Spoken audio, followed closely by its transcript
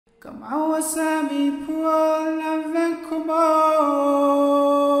A'udhu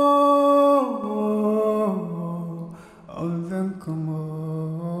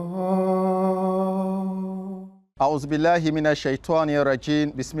billahi minash shaitani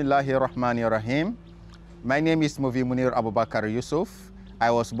rajim. Bismillahir rahmanir rahim. My name is Maulvi Munir Bakar Yusuf.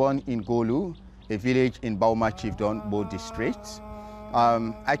 I was born in Golu, a village in Bauma Chiefdom, Bo District.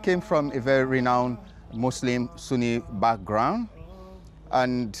 I came from a very renowned Muslim Sunni background,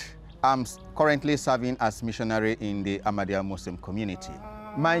 and I'm currently serving as missionary in the Ahmadiyya Muslim community.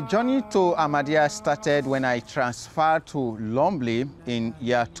 My journey to Ahmadiyya started when I transferred to Lumley in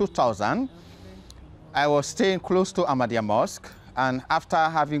year 2000. I was staying close to Ahmadiyya Mosque, and after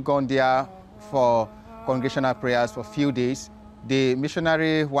having gone there for congregational prayers for a few days, the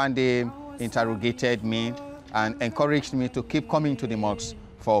missionary one day interrogated me and encouraged me to keep coming to the mosque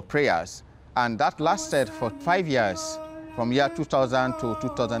for prayers. And that lasted for 5 years, from year 2000 to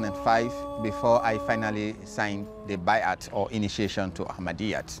 2005, before I finally signed the Bayat or initiation to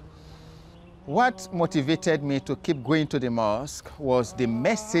Ahmadiyyat. What motivated me to keep going to the mosque was the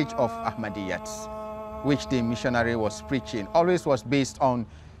message of Ahmadiyyat, which the missionary was preaching. Always was based on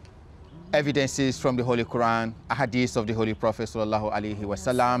evidences from the Holy Quran, hadiths of the Holy Prophet sallallahu alaihi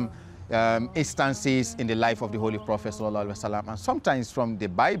wasallam, instances in the life of the Holy Prophet sallallahu alaihi wasallam, and sometimes from the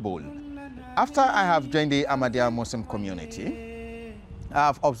Bible. After I have joined the Ahmadiyya Muslim community, I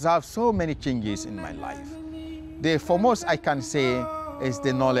have observed so many changes in my life. The foremost I can say is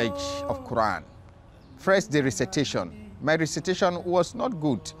the knowledge of Quran. First, the recitation. My recitation was not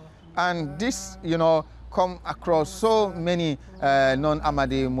good, and this, come across so many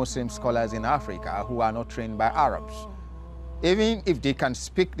non-Ahmadi Muslim scholars in Africa who are not trained by Arabs. Even if they can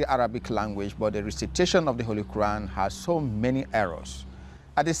speak the Arabic language, but the recitation of the Holy Quran has so many errors.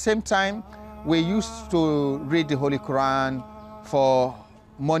 At the same time, we used to read the Holy Quran for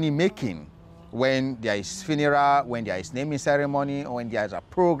money making. When there is funeral, when there is naming ceremony, or when there are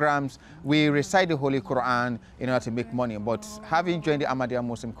programs, we recite the Holy Quran in order to make money. But having joined the Ahmadiyya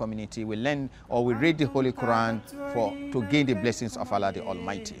Muslim community, we learn or we read the Holy Quran to gain the blessings of Allah the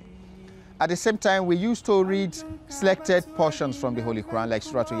Almighty. At the same time, we used to read selected portions from the Holy Quran, like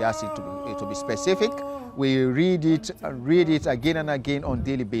Surah Yasin to be specific. We read it again and again on a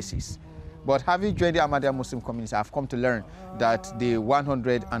daily basis. But having joined the Ahmadiyya Muslim community, I've come to learn that the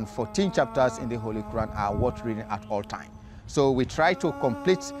 114 chapters in the Holy Quran are worth reading at all times. So we try to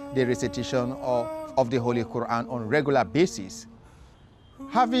complete the recitation of the Holy Quran on a regular basis.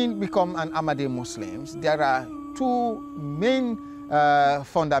 Having become an Ahmadiyya Muslim, there are two main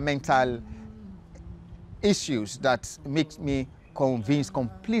fundamental issues that make me convinced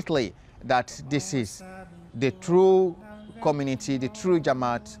completely that this is the true community, the true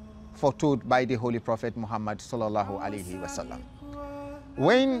Jamaat, foretold by the Holy Prophet Muhammad sallallahu alaihi wasallam.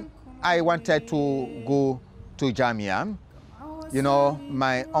 When I wanted to go to Jamia,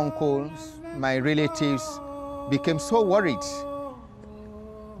 my uncles, my relatives became so worried.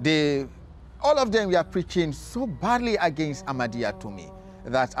 All of them were preaching so badly against Ahmadiyya to me,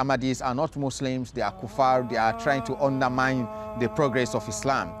 that Ahmadis are not Muslims, they are kuffar, they are trying to undermine the progress of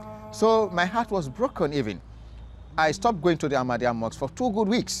Islam. So my heart was broken even. I stopped going to the Ahmadiyya mosque for 2 good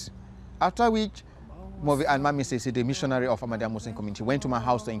weeks. After which, Maulvi and Mami Sisi, the missionary of Ahmadiyya Muslim community, went to my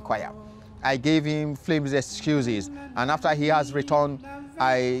house to inquire. I gave him flimsy excuses, and after he has returned,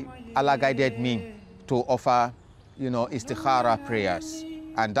 Allah guided me to offer, istikhara prayers.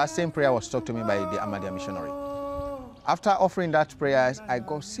 And that same prayer was taught to me by the Ahmadiyya missionary. After offering that prayer, I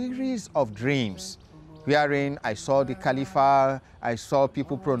got a series of dreams, wherein I saw the Khalifa, I saw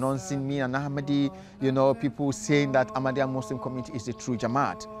people pronouncing me an Ahmadi, people saying that Ahmadiyya Muslim community is the true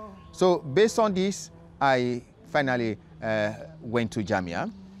Jamaat. So based on this, I finally went to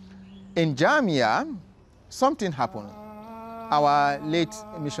Jamia. In Jamia, something happened. Our late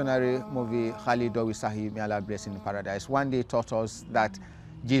missionary Maulvi Khalid Dawi Sahib, may Allah bless him in paradise, one day taught us that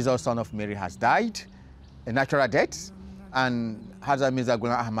Jesus, son of Mary, has died, a natural death, and Hazrat Mirza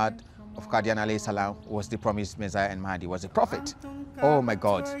Ghulam Ahmad of Qadian alayhi salam was the promised Messiah, and Mahdi was a prophet. Oh my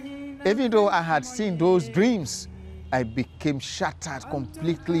God. Even though I had seen those dreams, I became shattered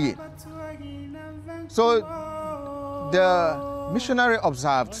completely. So the missionary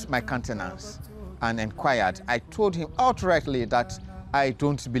observed my countenance and inquired. I told him outrightly that I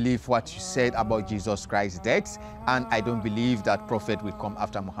don't believe what you said about Jesus Christ's death, and I don't believe that prophet will come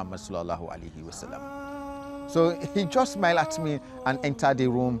after Muhammad sallallahu alaihi wasallam. So he just smiled at me and entered the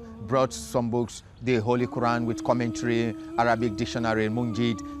room, brought some books, the Holy Quran with commentary, Arabic dictionary,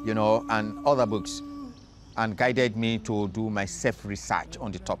 Munjid, and other books, and guided me to do my self-research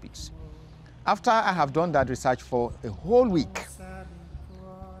on the topics. After I have done that research for a whole week,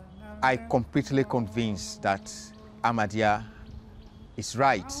 I completely convinced that Ahmadiyya is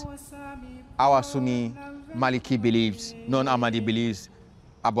right. Our Sunni Maliki believes, non-Ahmadi believes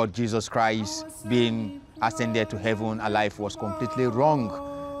about Jesus Christ being ascended to heaven alive was completely wrong,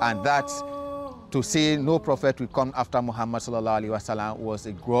 and that to say no prophet will come after Muhammad sallallahu alaihi wasallam was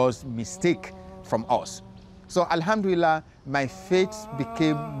a gross mistake from us. So alhamdulillah, my faith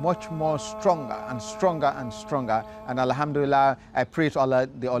became much more stronger and stronger and stronger, and alhamdulillah, I pray to Allah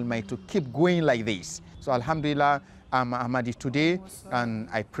the Almighty to keep going like this. So alhamdulillah, I'm Ahmadi today, and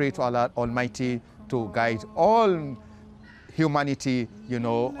I pray to Allah Almighty to guide all humanity,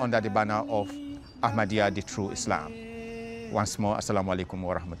 under the banner of Ahmadiyya, the true Islam. Once more, assalamu alaikum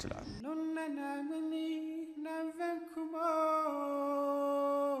wa rahmatullah.